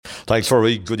Thanks,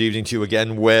 Rory. Good evening to you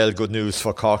again. Well, good news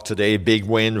for Cork today. Big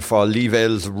win for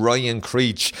Leavell's Ryan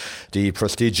Creech. The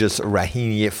prestigious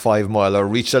Raheny 5-miler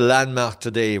reached a landmark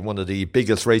today. One of the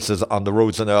biggest races on the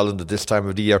roads in Ireland at this time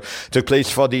of the year. Took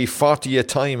place for the 40th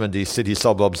time in the city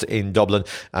suburbs in Dublin,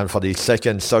 and for the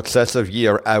second successive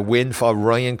year, a win for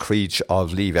Ryan Creech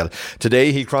of Leavell.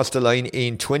 Today he crossed the line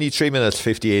in 23 minutes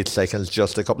 58 seconds,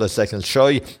 just a couple of seconds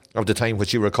shy of the time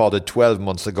which he recorded 12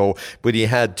 months ago, but he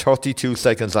had 32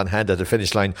 seconds on hand at the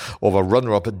finish line over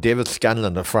runner-up David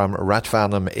Scanlon from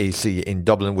Rathfarnham AC in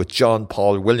Dublin, with John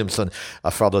Paul Williamson a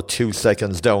further 2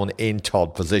 seconds down in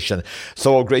third position.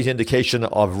 So a great indication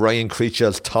of Ryan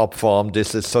Creech's top form.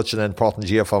 This is such an important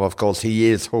year for him. Of course, he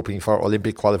is hoping for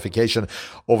Olympic qualification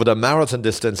over the marathon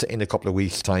distance in a couple of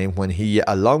weeks' time, when he,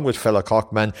 along with fellow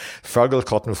Corkman Fergal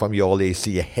Cotton from Youghal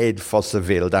AC, head for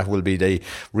Seville. That will be the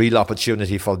real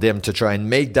opportunity for them to try and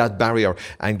make that barrier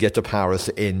and get to Paris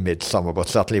in midsummer. But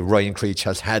certainly Ryan Creech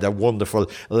has had a wonderful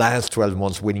last 12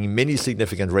 months, winning many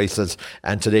significant races,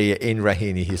 and today in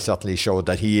Raheny he certainly showed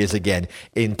that he is again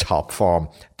in top form.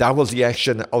 That was the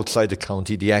action outside the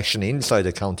county. The action inside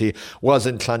the county was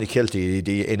in Clonakilty,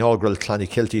 the inaugural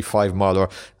Clonakilty 5-miler.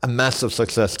 A massive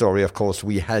success story, of course.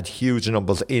 We had huge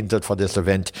numbers entered for this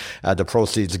event. The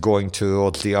proceeds going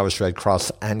towards the Irish Red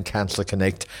Cross and Cancer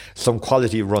Connect. Some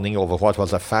quality running over what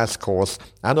was a fast course,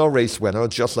 and our race winner,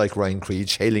 just like Ryan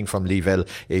Creech, hailing from Leavell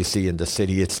AC in the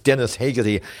city. It's Dennis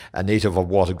Haggerty, a native of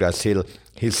Watergrass Hill.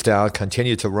 His star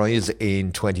continued to rise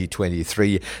in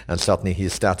 2023, and certainly he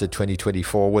started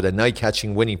 2024 with a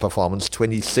eye-catching winning performance.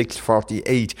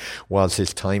 26:48 was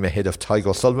his time, ahead of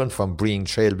Tygo Sullivan from Breeing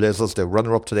Trailblazers, the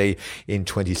runner-up today, in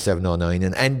 27:09.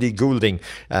 And Andy Goulding,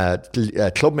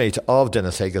 clubmate of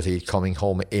Dennis Haggerty, coming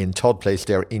home in third place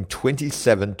there in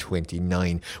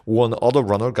 27:29. One other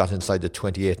runner got inside the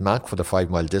 28 mark for the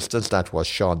 5-mile distance. That was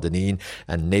Sean Deneen,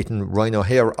 and Nathan Ryan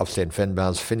O'Hare of St.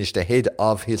 Finbarr's finished ahead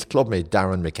of his clubmate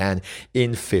Darren McCann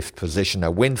in 5th position.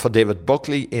 A win for David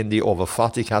Buckley in the over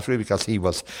 40 category, because he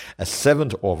was a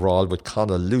 7th overall, with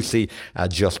Conor Lucy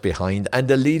just behind. And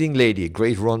the leading lady,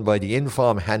 great run by the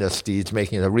in-form Hannah Steeds,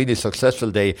 making it a really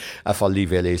successful day for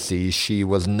Leavell AC. She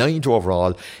was 9th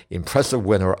overall, impressive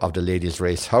winner of the ladies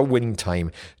race. Her winning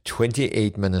time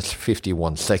 28 minutes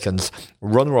 51 seconds.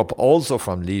 Runner-up also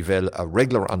from Leavell, a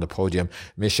regular on the podium,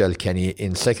 Michelle Kenny,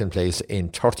 in 2nd place in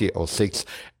 30:06.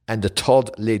 And the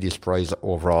third ladies' prize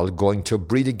overall going to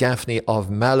Breda Gaffney of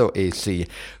Mallow AC,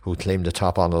 who claimed the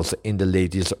top honours in the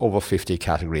ladies over 50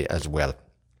 category as well.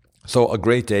 So a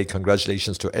great day.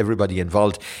 Congratulations to everybody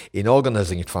involved in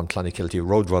organising it from Clonakilty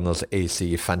Roadrunners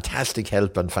AC. Fantastic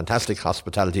help and fantastic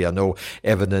hospitality, I know,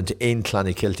 evident in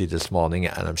Clonakilty this morning,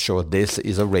 and I'm sure this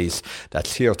is a race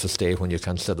that's here to stay when you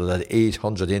consider that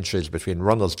 800 entries between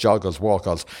runners, joggers,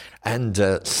 walkers and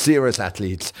serious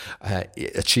athletes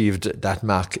achieved that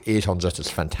mark. 800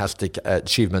 is fantastic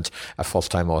achievement, a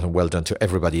first time out, and well done to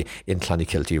everybody in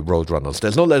Clonakilty Roadrunners.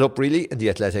 There's no let up really in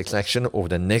the athletics action over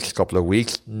the next couple of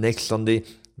weeks. Next Sunday,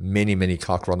 many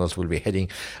Cork runners will be heading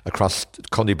across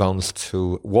county bounds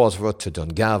to Waterford, to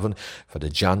Dungarvan, for the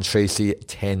John Tracy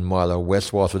 10-miler.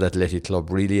 West Waterford Athletic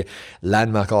Club, really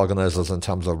landmark organisers in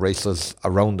terms of races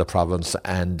around the province,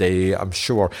 and they, I'm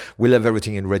sure, will have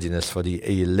everything in readiness for the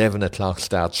 11 o'clock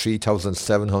start.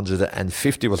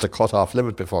 3,750 was the cut-off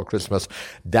limit before Christmas.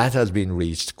 That has been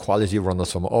reached. Quality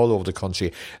runners from all over the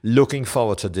country looking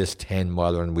forward to this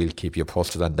 10-miler, and we'll keep you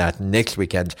posted on that next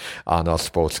weekend on our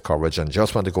sports coverage. And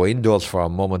just want to go indoors for a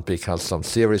moment, because some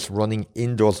serious running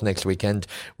indoors next weekend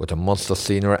with the Munster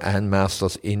Senior and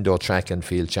Masters Indoor Track and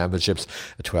Field Championships.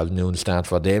 A 12 noon start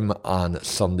for them on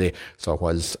Sunday. So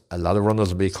whilst a lot of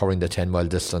runners will be covering the 10-mile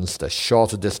distance, the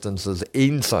shorter distances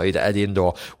inside at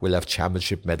indoor will have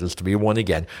championship medals to be won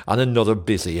again on another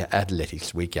busy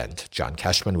athletics weekend. John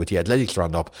Cashman with the Athletics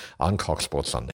Roundup on Corks Sports Sunday.